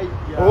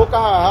 Ndamagaikia. Oka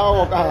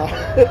haha.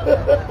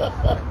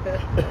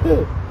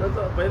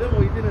 Sasa baada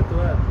mwingine tu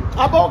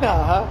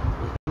Aboga.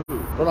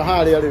 Rora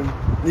haria riu.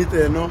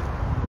 Nite no.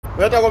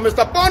 Wetagwo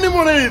Mr. Pony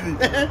Muriithi.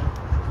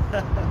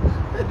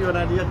 ndio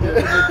nania tu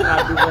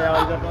ndugu ya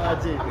Waithaka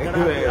wache.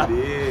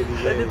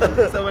 Ndio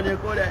tutasema ni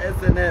kule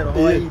SNL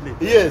Hawaii.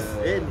 Yes.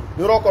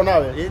 Ni roko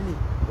nawe. Eni.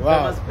 Wow.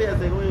 Kama spare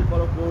zego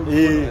ikoro kuru.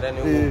 Ni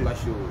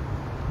ukashu.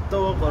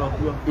 To koro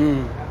kuo.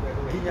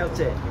 Kinya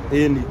che.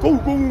 Eni.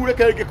 Kou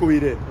reke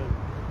ngikuire.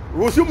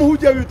 Rucio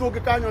muhunjia witu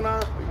ngikanyona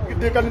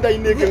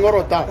ndikanitha-ini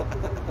ngingorota.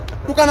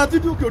 Tukana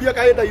titi ukiuria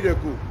kaenda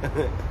ireku.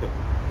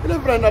 You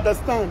never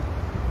understand.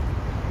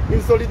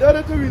 In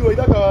solidarity with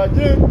Waithaka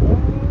wache.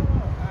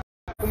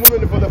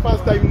 Kumuru for the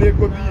first time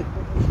neko bi.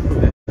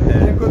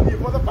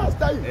 For the first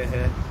time.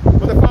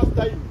 For the first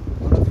time.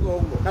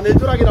 Na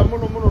nituragira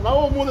muno na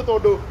umuthi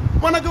tondu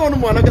mwanake onu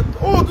mwanake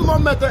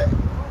tuthomete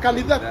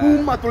kanitha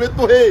kuma tuli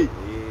tuhi.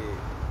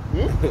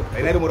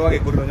 Ina rumoro wage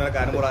kurino nyona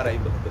kana murara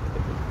indo.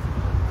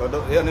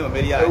 Tondu iyo ni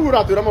mameri ya.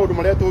 Uratwira maundu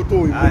maria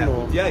tutuyu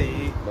muno.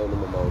 Jai.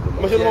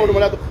 Maundu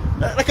maria.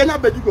 Reke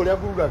nyambe njugo ria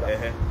ngugaga.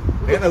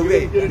 Rena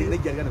uge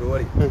ngiaria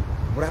rwori.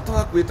 Murato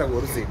wakwitagwo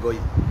Rusingoi.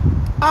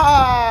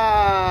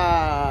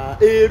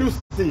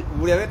 Rusi.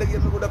 Uria wendagia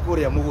migunda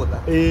kuria mugutha.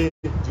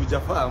 Juja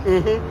farm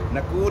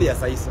na kuria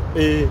Saiso.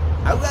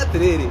 Auga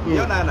atiriri,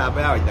 niona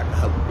namba ya Waithaka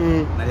hau.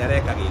 Na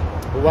niareka giko.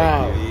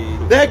 Wow.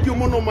 Thank you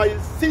muno my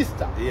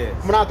sister. Yes.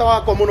 Murata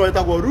wako muno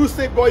wetagwo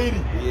Rusingoi.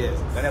 Yes.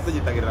 Na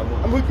niatujitagirira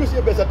muno.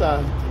 Amwikucie mbeca ta.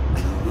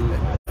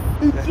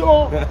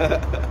 Ijo.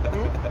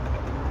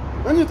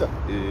 Nanyita?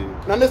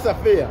 Na nĩ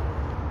Safia.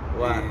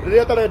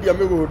 Rĩrĩa tarendia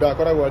mĩgũnda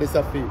akoragwo arĩ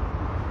Safia.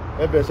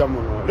 Mbeca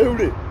muno. Rĩu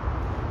rĩ,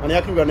 na nĩ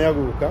akiuga nĩ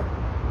agũka.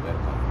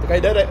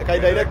 Kai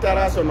director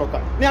araconoka.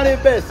 Nĩ arĩ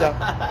mbeca.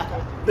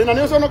 Thĩna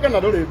nĩ ũconoke na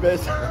ndũrĩ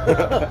mbeca.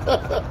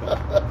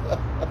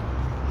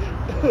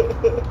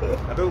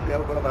 Andũ ũngĩ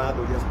gũkorwo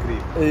maratũria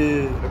script.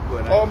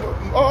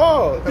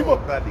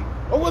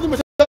 Ũguo thimũ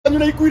cianyu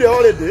nĩ ikuire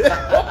already.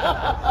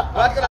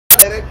 Wakĩra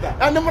director.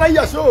 Nĩ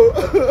mũraiya show.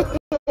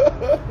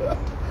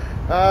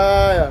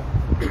 Aya.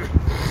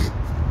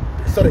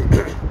 Sorry.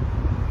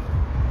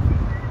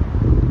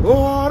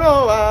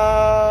 Ũhoro wa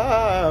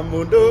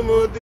mũndũ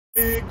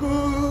mũthingu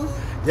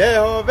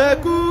Jehova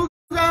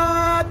kuga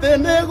atĩ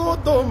nĩ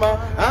gũtũma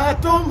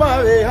atũma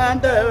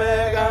wĩhande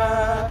wega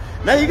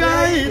na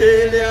igai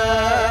rĩrĩa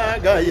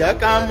Ngai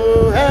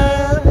akamũhe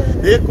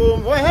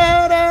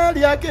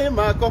rĩkũmwehereria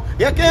kĩmako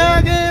gĩake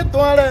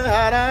agĩtware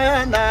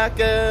haraya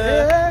nake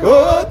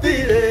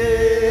gũtirĩ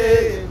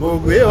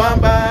mũguĩ wa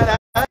mbara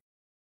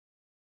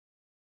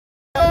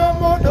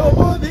mũndũ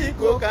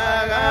mũthingu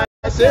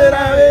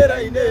kagacĩra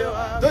wĩra-inĩ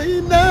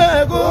tũine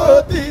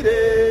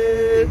gũtirĩ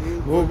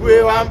mũguĩ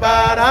wa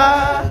mbara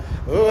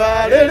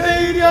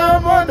warĩrĩirio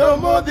mũndũ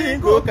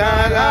mũthingu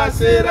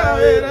kagacĩra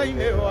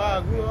wĩra-inĩ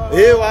waguo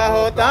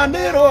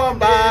wahotanĩrwo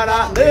mbara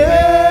nĩ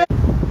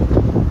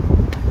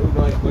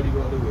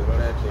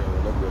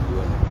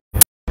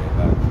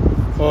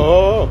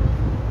oh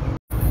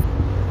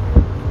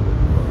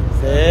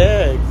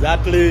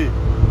exactly.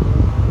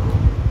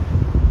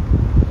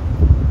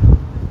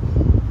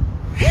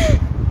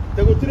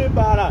 Tegutire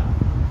bara.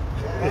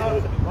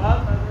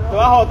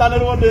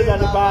 Twahotanĩrwo nĩ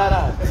nĩ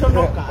bara.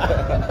 Conoka.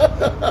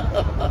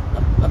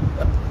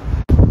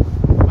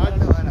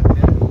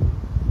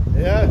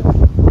 Yeah.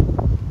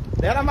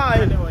 Nera mai.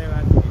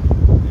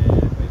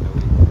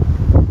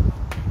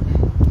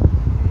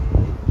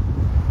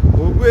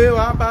 Mũguĩ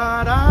wa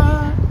bara.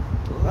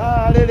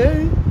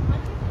 Arĩrĩ.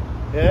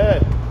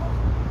 Yeah.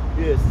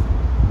 Yes.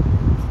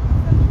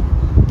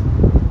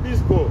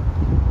 Disco.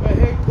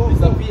 Hey, go.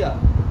 Disappear.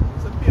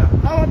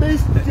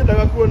 Nowadays,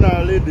 tiendaga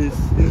kuona ladies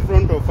in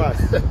front of us.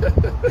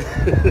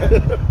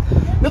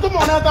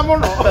 Nitumona hata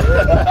muno.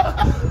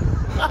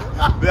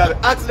 They are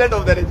accident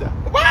of the nature.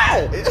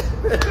 Why?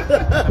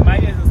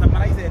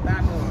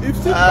 If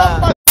sick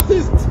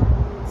persist,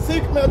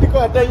 seek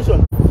medical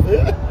attention.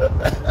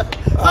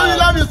 So you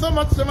love you so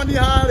much, somebody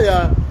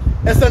here,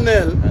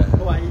 SNL.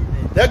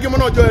 Thank you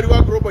muno Joel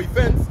wa global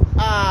events.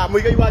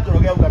 Muigai wa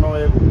Njoroge uga no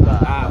wego.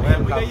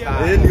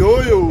 Welcome. Ni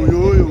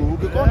uyu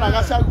ukikona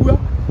gacagua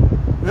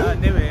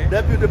niwe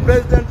Deputy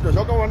President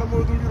ndocoka wona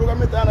muthuri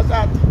rugamite ana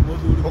tati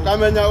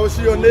ukamenya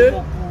ucio ni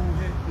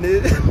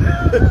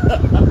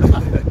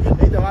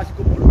ida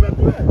washiko murume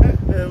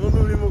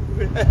muthuri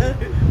mukuhe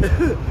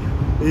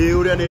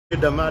uria ni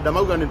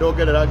ndamauga ni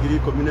ndongerera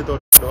 10,000 ni tondu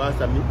wa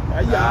Sammy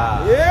aya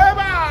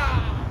yeba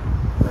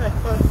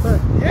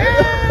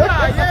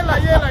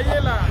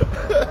yela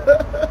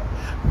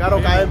karo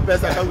ka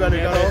M-Pesa kauga ni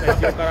karo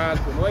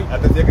Karangu no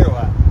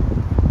Atatekerwa.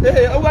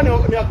 auga ni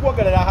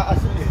akuongerera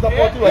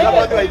support wa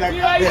Waithaka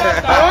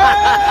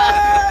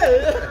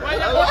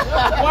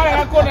wale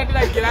hakuna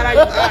tena ikilala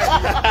hivi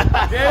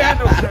yeye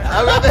ndo wale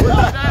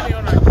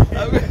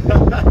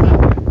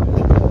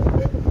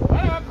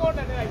hakuna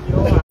tena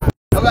ikioa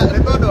Aba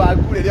retondo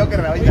waku riria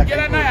okerera Waithaka.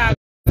 ikira naye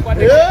kwa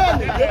ni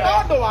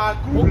ndo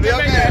waku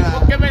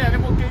ukemenya ni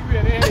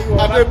mukigwe rehe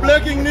ate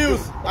breaking news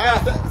aya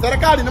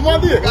serikali ni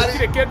mwathie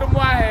kile kindu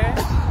mwahe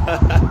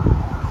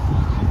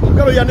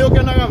Ngaruiya ni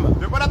ukenaga ma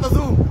Ndikona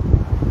tuzu.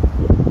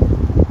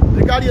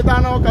 thirikari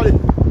itanoka ri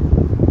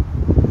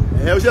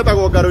ucio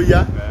etagwo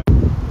Ngaruiya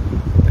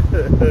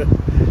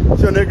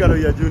ucio ni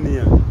Ngaruiya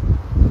Junior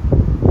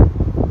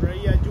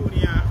Ngaruiya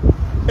Junior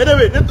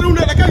anyway ni turiu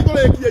ne rekai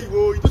turekia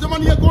igui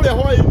tucemanie kuria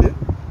hwaini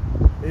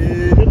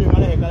ni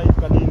marehe kara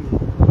kanini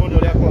one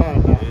uria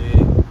kuhana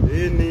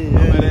ni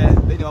Amere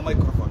thini wa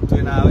microphone tu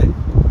nawe.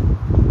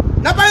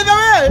 na by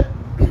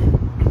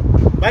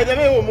the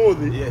way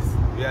umuthi Yes,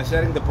 we are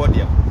sharing the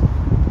podium.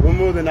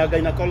 umuthi na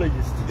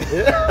gynecologist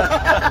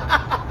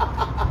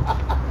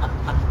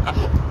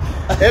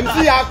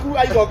MC yaku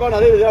aigokona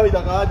riri ria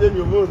Waithaka wa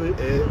Jeni umuthi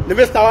ni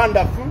Mr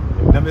Wonderful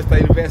Na Mr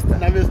Investor.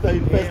 na Mr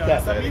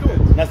Investor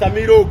Na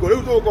Sammy Irungu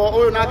riu tuko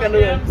uyu nake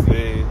niwe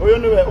uyu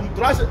niwe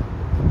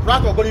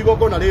turatongoria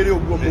igongona riri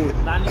uguo muthi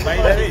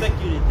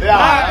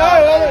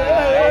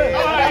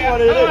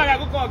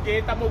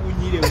gukongeta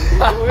mugunyire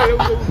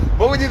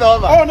Mugunyi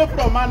thoma. uyu ni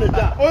pro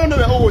manager uyu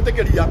niwe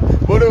ugwitikiria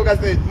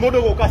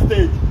mundu guka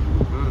stage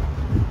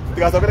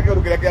Tigasokere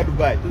kiru kiria kia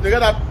Dubai.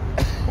 nigetha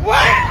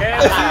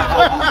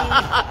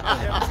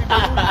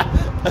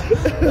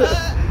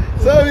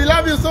so we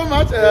love you so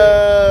much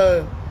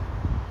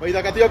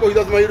Waithaka tia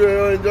kuhitha smile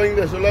you're enjoying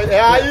the show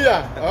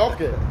yeah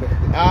okay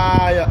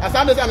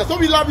asante sana so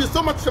we love you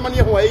so much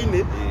semania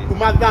hwaini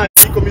kuma thaa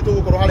 10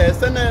 tugukorwo hari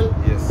SNL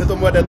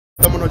nitumwendete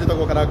muno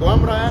njitagwo Karangu wa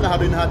Muraya na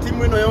handu-ini ha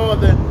timu ino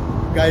yothe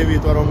Ngai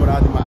witu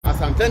aromurathima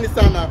asanteni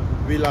sana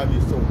we love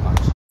you so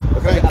much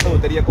Okay,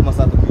 atuteria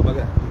kumasatu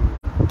kiumaga.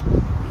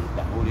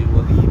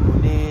 ndahurirwo thimu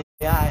ni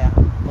aya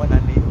mwana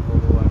ni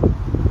ngorwa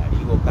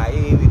arigo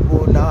kaiwi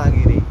kuna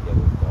wagiriire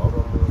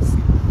gukorwo muci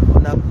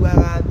ona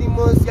kuaga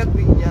thimu cia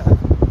kwinya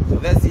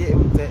ciothe ciĩ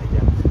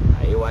mteja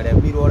ai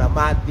waremirwo na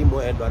mati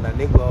mwendwa na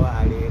niguo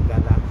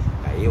warĩngana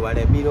ai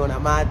waremirwo na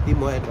mati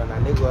mwendwa na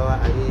niguo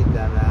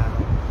warĩngana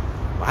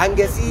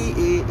wangeci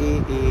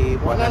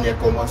mwana nĩ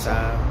kũmoca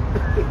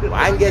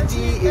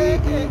wangeci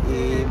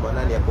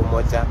mwana nĩ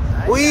kũmoca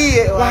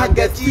uiye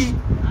wangeci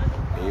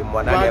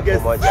mwana nĩ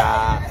kũmoca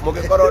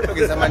mũngĩkorwo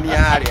tũgĩcemania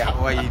harĩa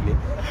hwaĩ-inĩ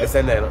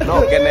SNL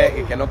no kene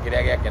gĩkeno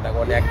kĩrĩa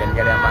gĩakenagwo nĩ akeni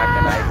arĩa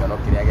makena gĩkeno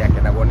kĩrĩa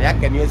gĩakenagwo nĩ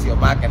akeni ũcio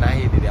makena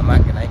hĩndĩ ĩrĩa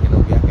makena gĩkeno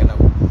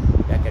gĩakenagwo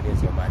nĩ akeni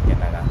ũcio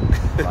makenaga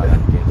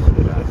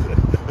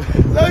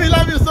so we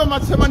love you so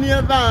much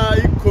semania thaa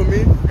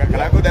 10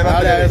 Karangu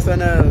harĩa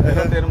SNL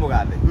Ndio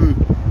mugande.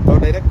 To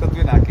director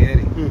tu na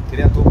keri.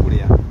 Kiria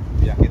tukuria.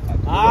 Ya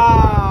kitatu.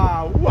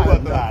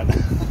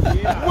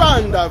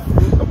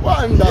 Wonderful.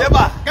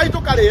 Yeba. Kai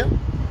tukaria.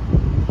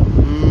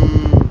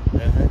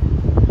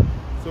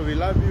 So we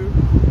love you.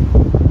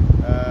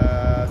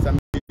 Sammy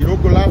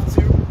Irungu loves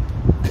you.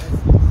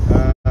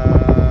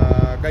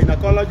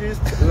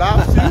 Gynecologist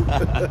loves you.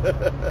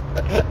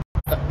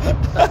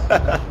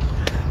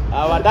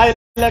 Our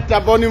director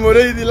Bonnie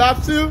Mureithi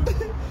loves you.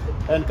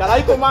 And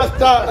Karaiko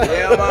Master.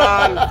 Yeah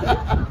man.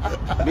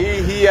 Me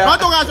here.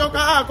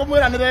 Matogacoka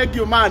kumwira ni thank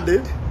you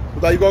Monday.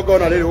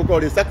 Tutaigongona riri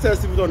gukorwo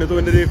successful to ni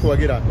twendere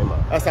kwagira.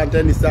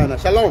 Asanteni sana.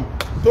 Shalom.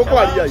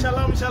 Tukwaria.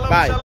 Shalom.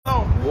 Bye.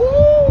 Shalom.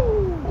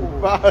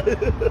 Woo.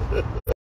 Bye.